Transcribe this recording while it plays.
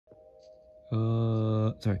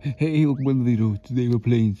Sorry. Hey, welcome to the video. Today we're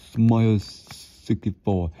playing Smile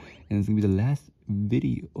 64, and it's gonna be the last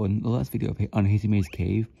video, on Hazy Maze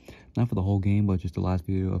Cave. Not for the whole game, but just the last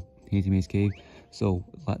video of Hazy Maze Cave. So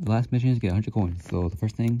the last mission is to get 100 coins. So the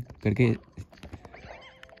first thing gotta get.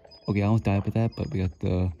 Okay, I almost died with that, but we got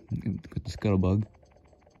the scuttle bug.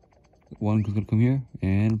 One gonna come here,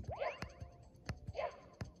 and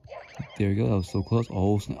there we go. That was so close.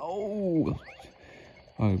 Oh, oh.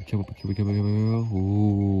 Alright, careful.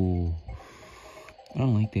 Ooh. I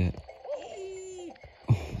don't like that.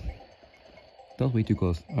 That was way too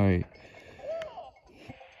close. Alright.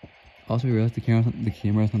 Also, we realized the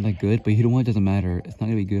camera's not that good, but you know what? It doesn't matter. It's not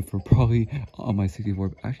gonna be good for probably on my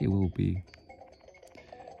 64. Actually, it will be.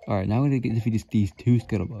 Alright, now we're gonna get defeat these two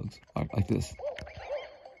scuttlebugs. Alright, like this.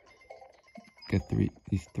 Get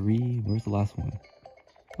these three. Where's the last one?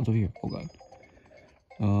 One's over here. Oh god.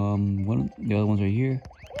 The other one's right here.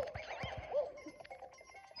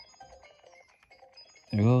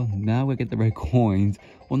 There we go. Now we get the red coins.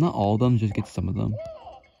 Well, not all of them, just get some of them.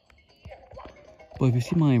 But if you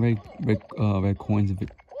see my red coins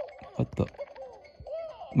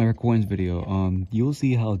video, you'll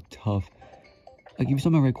see how tough. Like if you saw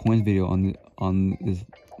my red coins video on this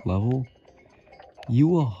level, you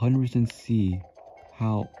will 100% see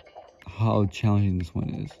how challenging this one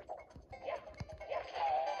is.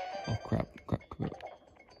 Oh crap.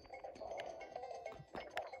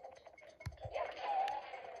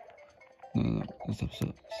 No. That's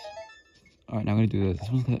upset. Alright, now I'm gonna do this.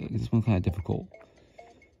 This one's kind of difficult.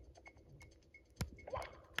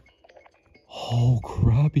 Oh,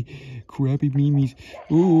 crappy memes.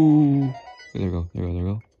 Ooh. There we go.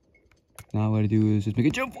 Now what I gotta do is just make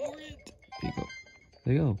a jump for it.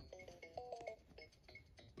 There you go.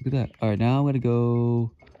 Look at that. Alright, now I'm gonna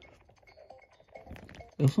go.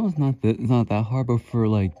 This one's not that hard, but for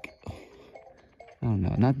like, I don't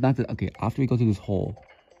know. Not that. Okay, after we go through this hole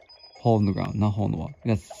in the ground, not hole in the wall. We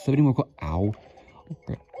got 70 more. Ow!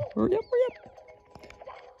 Hurry up!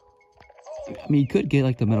 I mean, you could get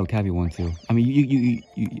like the metal cabbie one too. I mean, you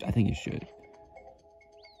I think you should.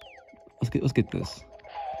 Let's get this,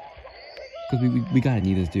 because we gotta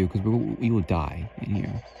need this, dude. Because we will die in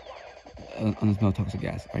here on this metal toxic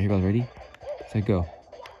gas. All right, here guys, ready? Set, go.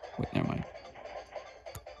 Wait, never mind.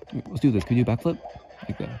 Let's do this. Can we do a backflip?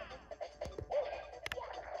 Like that.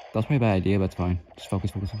 That's probably a bad idea, but it's fine. Just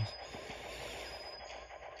focus.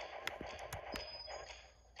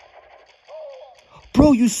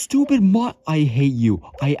 Bro, you stupid mod. I hate you.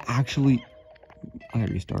 I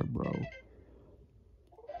gotta restart, bro.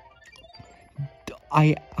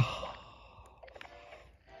 I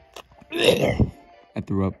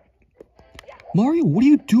threw up. Mario, what are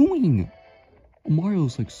you doing?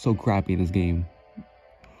 Mario's like so crappy in this game.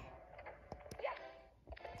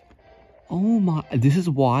 Oh my, this is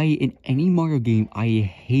why in any Mario game I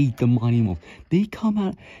hate the Mighty Moles. They come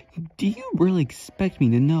out. Do you really expect me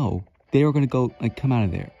to know they were gonna go like come out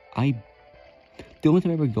of there? The only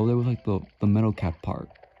time I ever go there was like the metal cap part.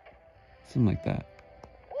 Something like that.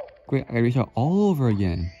 Great, I gotta restart all over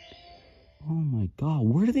again. Oh my god,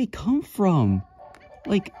 where do they come from?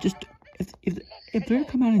 Like, just if they're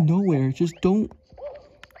coming out of nowhere, just don't,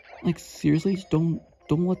 like, seriously, just don't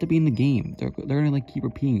let them be in the game. They're gonna like keep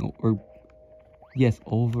repeating, or yes,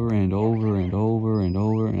 over and over,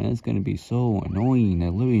 and it's gonna be so annoying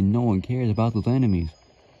that literally no one cares about those enemies.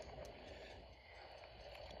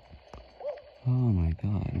 Oh my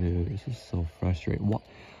god, dude, this is so frustrating.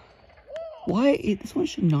 Why this one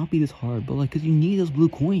should not be this hard, but like, cause you need those blue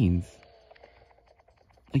coins.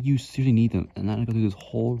 Like, you seriously need them, and then I go through this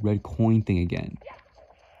whole red coin thing again.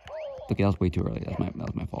 Okay, that was way too early. That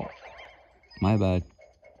was my fault. My bad.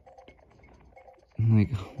 I'm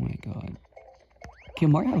like, oh my god.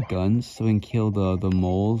 Can Mario have guns so we can kill the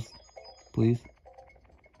moles, please?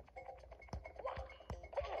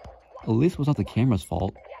 At least it was not the camera's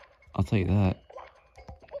fault. I'll tell you that.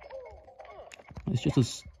 It's just a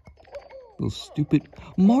little stupid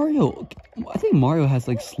Mario. I think Mario has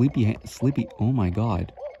like sleepy. Oh my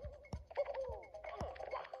god.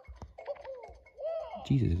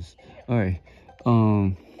 Jesus. All right.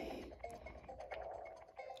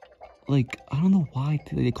 Like, I don't know why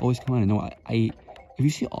they always come out. No, if you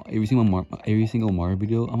see every single Mario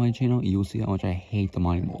video on my channel, you'll see how much I hate the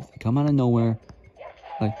Mighty Moles. They come out of nowhere,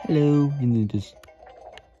 like hello, and then just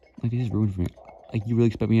like they just ruined for me. Like, you really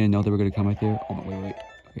expect me to know they were gonna come right there? Oh my, wait.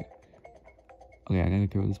 Okay, I gotta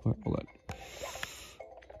cover this part. Oh god.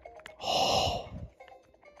 Oh.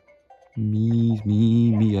 Me.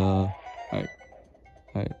 Alright.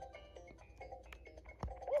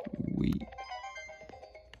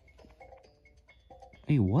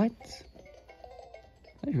 Wait, what?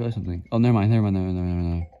 I just realized something. Oh, never mind.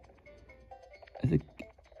 Is it?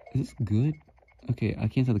 Is this good? Okay, I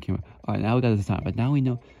can't tell the camera. All right, now we got this time, but now we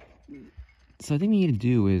know. So I think we need to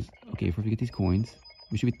do is okay. If we get these coins,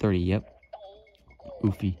 we should be 30. Yep.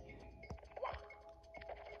 Oofy.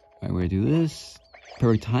 All right, we're gonna do this.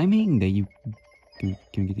 Perfect timing. That you can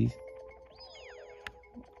we get these?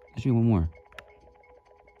 There should be one more.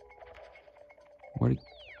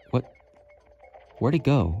 Where'd it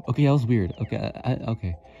go? Okay, that was weird. Okay,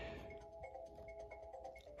 okay.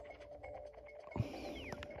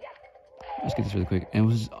 Let's get this really quick, and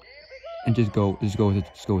just go with it.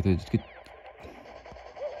 Just get.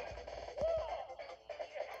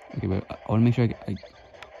 Okay, but I want to make sure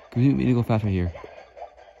we need to go fast right here.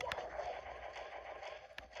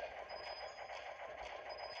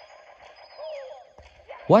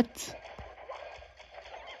 What?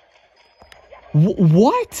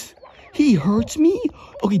 What? He hurts me?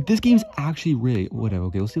 Okay, this game's actually rigged. Whatever.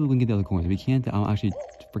 Okay, let's see if we can get the other coins. If we can't, I'm actually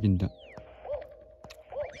freaking done.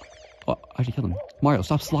 Oh, I actually killed him. Mario,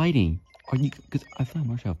 stop sliding. Are you? Because I feel like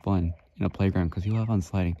Mario should have fun in a playground because he'll have fun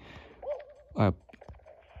sliding.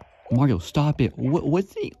 Mario, stop it.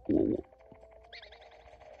 What's the?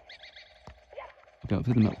 Okay, let's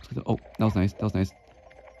get the milk. Oh, that was nice. Okay,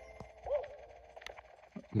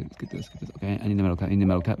 let's get this. Okay, I need the metal cut.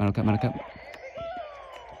 Metal cut.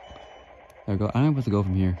 There we go. I don't know where to go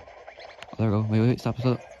from here. Oh, there we go. Wait, stop.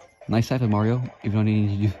 Nice side flip, Mario. Even though I need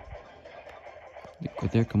you to do.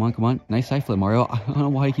 Right there. Come on. Nice side flip, Mario. I don't know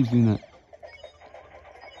why he keeps doing that.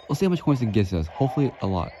 We'll see how much coins it gets us. Hopefully, a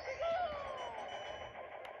lot.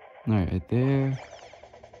 Alright, right there.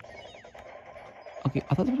 Okay,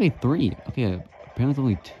 I thought there was only 3. Okay, apparently it's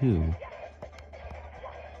only 2.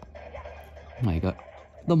 Oh my god.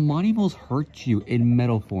 The Monimals hurt you in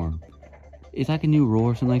metal form. Is that like a new rule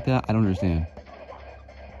or something like that? I don't understand.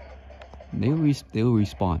 They will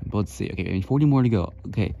respawn. But let's see. Okay, 40 more to go.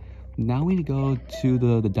 Okay, now we need to go to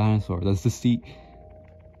the dinosaur. That's the sea.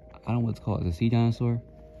 I don't know what it's called. The sea dinosaur.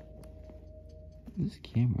 This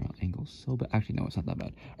camera angle is so bad. Actually, no, it's not that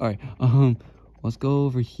bad. All right. Let's go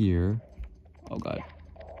over here. Oh god.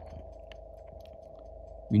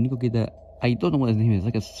 We need to go get that. I don't know what his name is.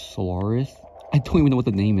 Like a Solaris. I don't even know what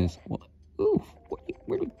the name is. Well, ooh.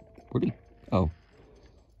 Where do we? Oh.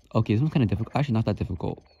 Okay, this one's kind of difficult. Actually, not that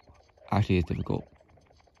difficult. Actually, it's difficult.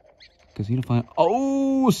 Because you need to find...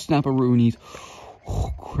 Oh, snapperoonies.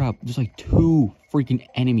 Oh, crap. There's like 2 freaking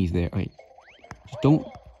enemies there. Alright. Just don't...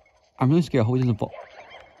 I'm really scared. I hope it doesn't fall.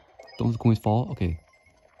 Don't the coins fall? Okay.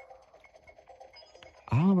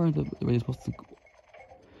 I don't know where they're supposed to go.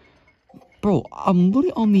 Bro, I'm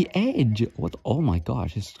literally on the edge. What? Oh my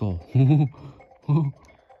gosh, his skull.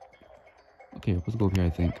 Okay, let's go over here, I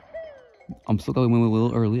think. I'm still going a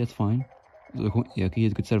little early, that's fine. Yeah, okay, he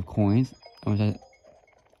has a good set of coins. How much is that?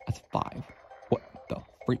 That's 5. What the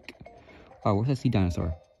freak? Alright, where's that sea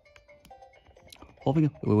dinosaur? Hopefully,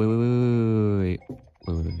 wait.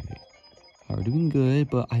 Alright, we're doing good,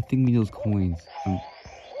 but I think we need those coins.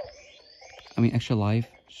 I mean, extra life?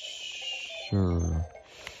 Sure.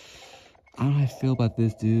 I don't know how I feel about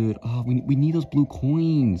this, dude. Oh, we need those blue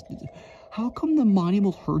coins. How come the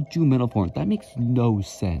Monimals hurt you in metal form? That makes no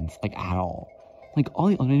sense, like, at all. Like, all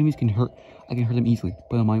the other enemies can hurt. I can hurt them easily,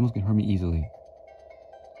 but the Monimals can hurt me easily.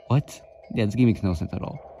 What? Yeah, this game makes no sense at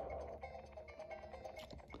all.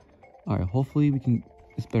 Alright, hopefully we can...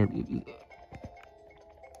 It's better...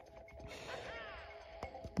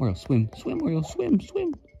 Mario, swim, Mario, swim.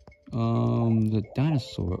 The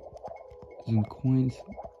dinosaur. Some coins.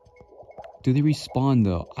 Do they respawn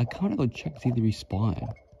though? I kind of go check to see if they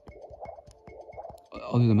respawn.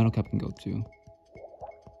 Oh, there's a metal cap can go too.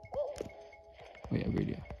 Oh yeah, great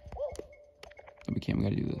idea. Oh, we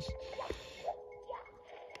gotta do this.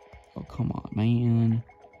 Oh, come on, man.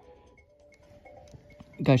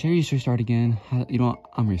 Guys, should I restart again? You know what?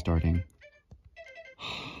 I'm restarting.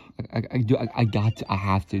 I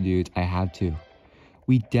have to, dude. I have to.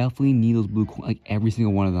 We definitely need those blue coins, like every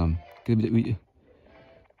single one of them.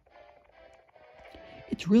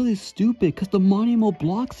 It's really stupid because the Monimo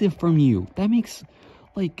blocks it from you. That makes,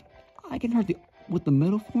 like, I can hurt with the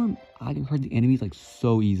metal form, I can hurt the enemies like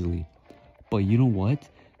so easily. But you know what?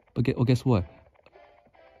 But guess what?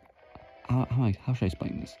 How should I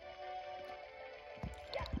explain this?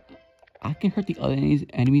 I can hurt the other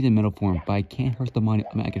enemies in metal form, but I can't hurt the Monimo.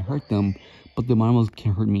 I mean, I can hurt them, but the Monimos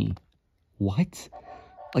can't hurt me. What?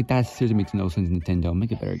 Like, that seriously makes no sense, Nintendo.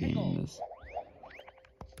 Make a better game than this.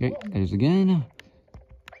 Okay, there's again.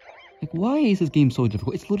 Like, why is this game so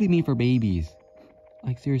difficult? It's literally made for babies.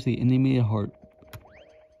 Like, seriously, and they made it hard.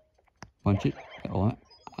 Punch it. Oh,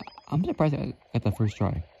 I'm surprised I got that first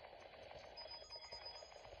try.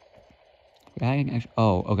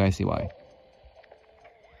 Oh, okay, I see why.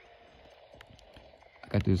 I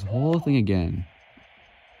got this whole thing again.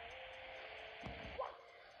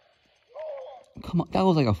 Come on, that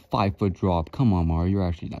was like a 5-foot drop. Come on, Mario, you're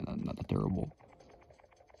actually not that terrible.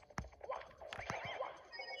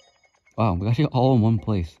 Wow, we actually all in one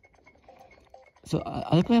place. So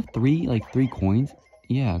I think I have three coins.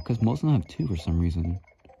 Yeah, because most of them have 2 for some reason.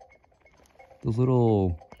 Those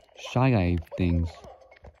little Shy Guy things,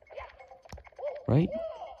 right?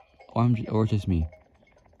 Or just me.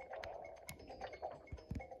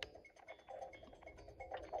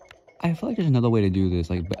 I feel like there's another way to do this.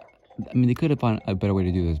 Like, I mean, they could have found a better way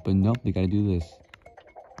to do this, but nope, they gotta do this.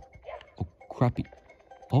 Oh, crappy.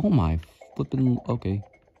 Oh my flipping. Okay.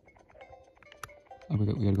 Oh, we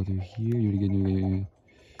gotta go through here. You gotta do.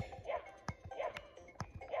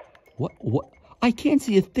 What? I can't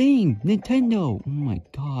see a thing! Nintendo! Oh my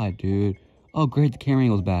god, dude. Oh, great, the camera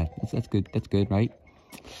angle's bad. That's good. That's good, right?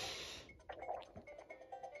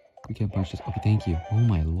 We can't punch this. Okay, thank you. Oh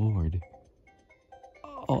my lord.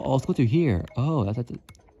 Oh, let's go through here. Oh, that's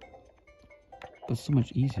so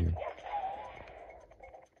much easier.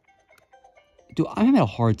 Dude, I'm having a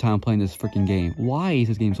hard time playing this freaking game. Why is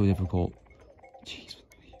this game so difficult? Jeez,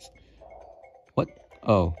 please. What?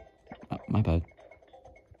 Oh, my bad.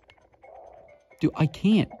 Dude, I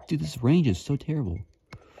can't. Dude, this range is so terrible.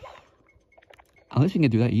 Unless you can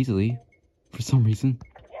do that easily, for some reason.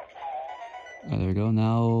 Alright, there we go.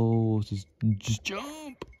 Now, let's just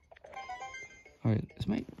jump. Alright, this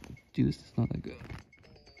might do this. It's not that good.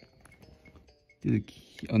 Do the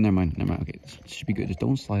key. Oh, never mind. Okay, this should be good. Just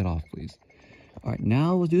don't slide off, please. Alright,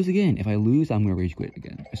 now let's do this again. If I lose, I'm gonna rage quit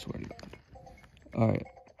again. I swear to God. Alright.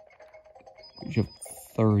 We have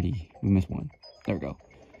 30. We missed one. There we go.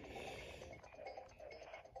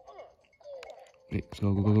 Wait, let's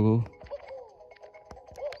go.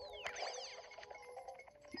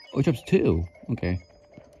 Oh, it drops 2. Okay.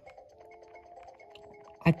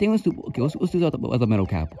 I think let's do that without the metal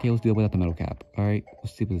cap. Okay, let's do it without the metal cap. Alright,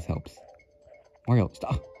 let's see if this helps. Mario,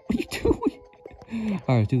 stop. What are you doing?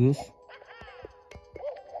 Alright, let's do this.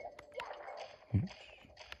 Right.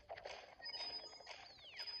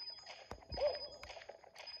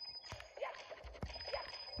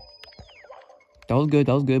 That was good.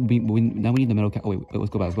 Now we need the metal cap. Oh, wait, let's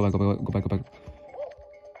go back.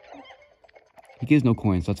 He gives no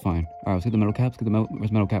coins, so that's fine. Alright, let's get the metal caps.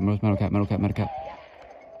 Where's metal cap?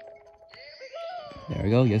 There we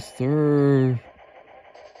go. Yes, sir.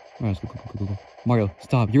 Alright, let's go. Mario,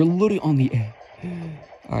 stop. You're literally on the edge.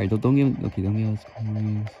 Alright, don't give him. Okay, don't give us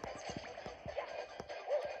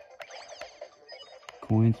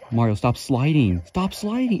coins. Mario, stop sliding.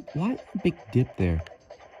 Why a big dip there?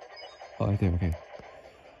 Oh, right there. Okay.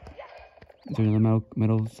 Is there another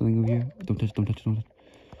metal something over here? Don't touch.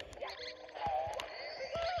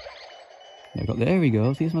 There we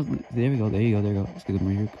go. See, there we go. Let's get them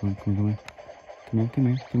right here. Come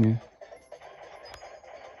here.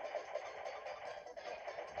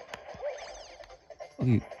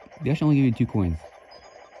 Okay, they actually only give you 2 coins.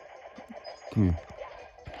 Come here.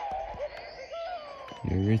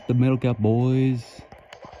 Here's the metal cap, boys.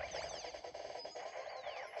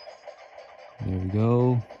 There we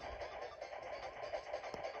go.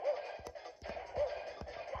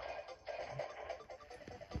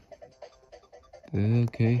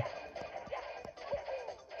 Okay.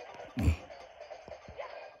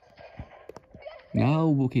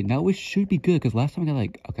 Now we should be good, because last time I got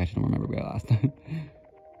like... Okay, I don't remember where last time.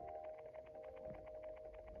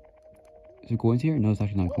 Is there coins here? No, it's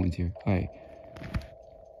actually not coins here. Alright.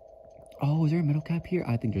 Oh, is there a metal cap here?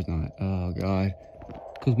 I think there's not. Oh, God.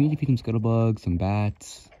 Because we need to feed some scuttlebugs, some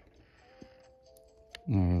bats.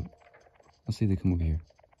 Alright. Let's see if they come over here.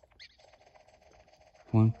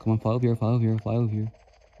 Come on, fly over here. I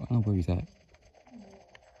don't know where he's at.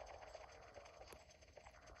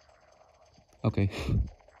 Okay.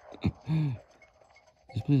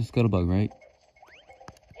 Just put a scuttlebug, right?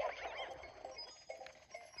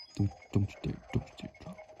 Don't you dare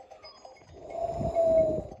drop.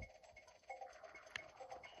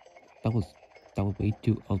 That was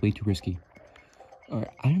way too risky.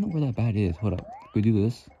 Alright, I don't know where that bat is. Hold up. We do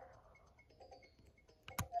this.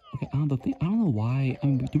 Okay, I don't know why. I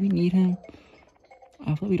mean, do we need him?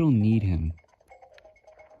 I feel like we don't need him.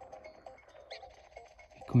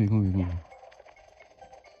 Come here.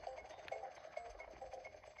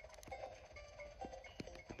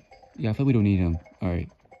 Yeah, I feel like we don't need him. Alright.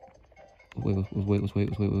 Let's wait.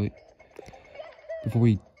 Before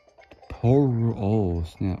we pour... Oh,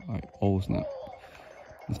 snap. Alright. Oh, snap.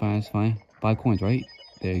 That's fine. 5 coins, right?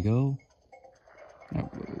 There you go. Alright,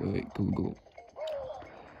 wait. Go.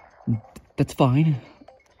 That's fine.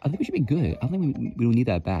 I think we should be good. I don't think we don't need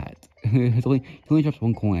that bad. He only drops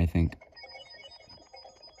 1 coin, I think.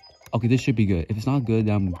 Okay, this should be good. If it's not good,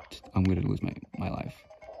 then I'm gonna lose my life.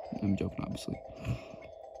 I'm joking, obviously.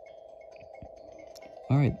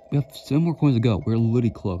 Alright, we have 7 more coins to go. We're literally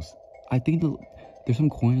close. I think there's some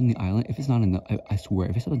coin on the island. If it's not enough, I swear,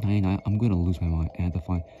 if it's not 99, I'm gonna lose my mind and have to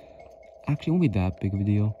find. Actually, it won't be that big of a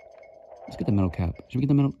deal. Let's get the metal cap. Should we get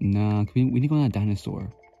the metal? Nah, we need to go on that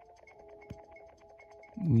dinosaur.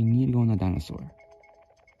 We need to go on that dinosaur.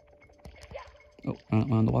 Oh, I'm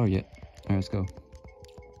not on the water yet. Alright, let's go.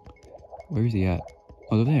 Where is he at?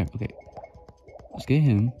 Oh, they're there. Okay. Let's get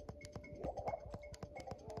him.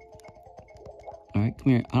 Alright,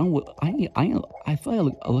 come here. I feel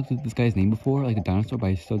like I looked at this guy's name before, like a dinosaur, but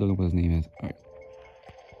I still don't know what his name is. Alright.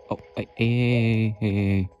 Oh,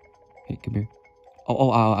 hey, come here.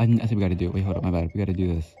 I said we gotta do it. Wait, hold up, my bad. We gotta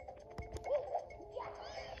do this.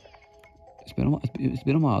 It's been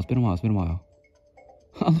a while.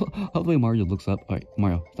 Hopefully Mario looks up. Alright,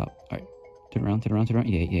 Mario, stop. Alright. Turn around.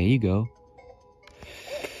 Yeah, you go.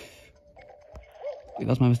 Wait, that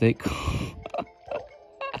was my mistake.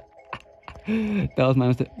 That was my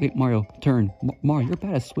mistake. Wait, Mario, turn. Mario, you're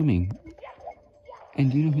bad at swimming.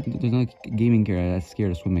 And do you know who there's no gaming character that's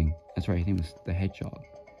scared of swimming? That's right, his name was the Hedgehog.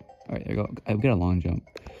 Alright, there you go. I've got a long jump.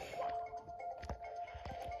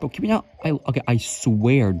 Bro, keep me out. Okay, I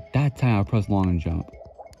swear that time I pressed long jump.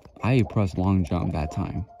 I pressed long jump that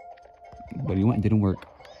time. But it didn't work.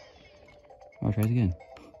 I'll try it again.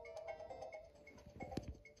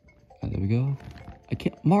 There we go. I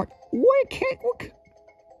can't.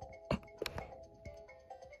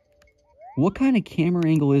 What kind of camera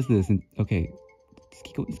angle is this? And okay, let's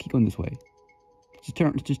keep going this way. Just turn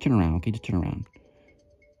around. Okay, just turn around.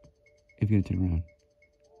 If you're gonna turn around.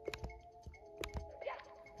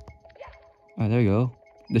 Alright, there we go.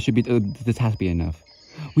 This should be. This has to be enough.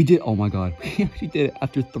 We did. Oh my god, we actually did it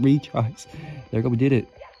after 3 tries. There we go. We did it.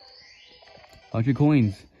 100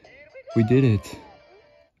 coins. We did it.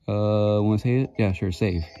 Want to save it? Yeah, sure.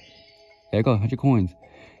 Save. There you go. 100 coins.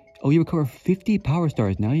 Oh, you recover 50 power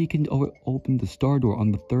stars. Now you can open the star door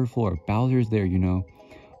on the 3rd floor. Bowser's there, you know.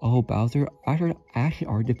 Oh, Bowser. I actually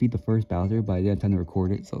already defeated the first Bowser, but I didn't have time to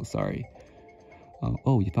record it, so sorry.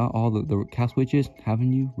 Oh, you found all the cap switches,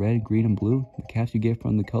 haven't you? Red, green, and blue. The caps you get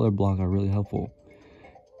from the color block are really helpful.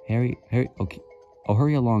 Harry. Okay. Oh,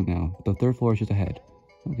 hurry along now. The 3rd floor is just ahead.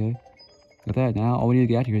 Okay. Got that. Now all we need to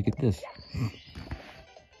get out of here is get this.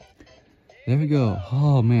 There we go.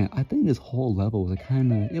 Oh man, I think this whole level was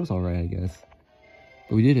it was alright, I guess.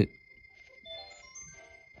 But we did it.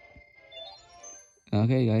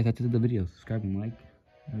 Okay guys, that's it for the video. Subscribe and like.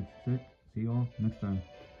 That's it. See you all next time.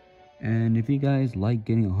 And if you guys like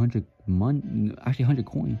getting 100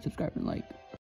 coins, subscribe and like.